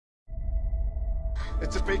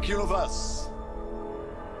It's a big universe.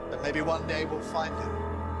 And maybe one day we'll find him.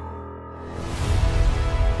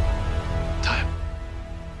 Time.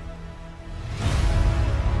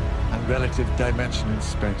 And relative dimension in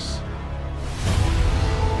space.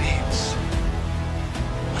 Means.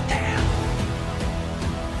 What the hell?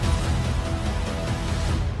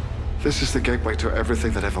 This is the gateway to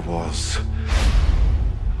everything that ever was,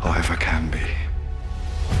 or ever can be.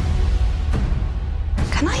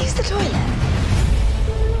 Can I use the toilet?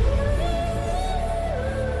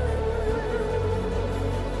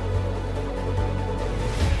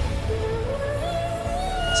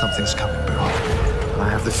 Something's coming, Boo. I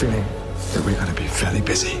have the feeling that we're going to be fairly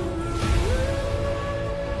busy.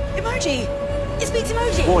 Emoji! It's Beats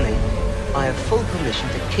Emoji! Warning, I have full permission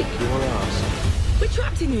to kick your ass. We're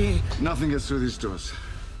trapped in here. Nothing gets through these doors.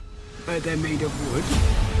 But they're made of wood.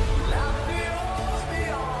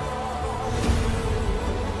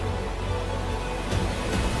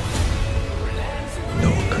 No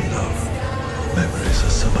one can know. Memories are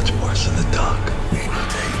so much worse in the dark. We will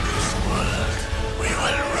take this world. We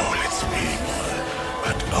will rule its people.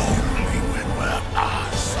 But only when we're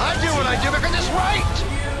us. I do what I do because it's right!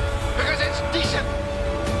 Because it's decent!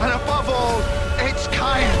 And above all, it's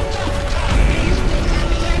kind!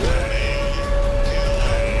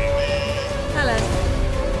 Hello.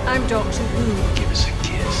 I'm Doctor Who. Give us a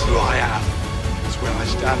kiss. Who I am. It's where I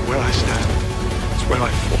stand, where I stand. It's where I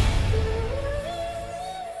fall.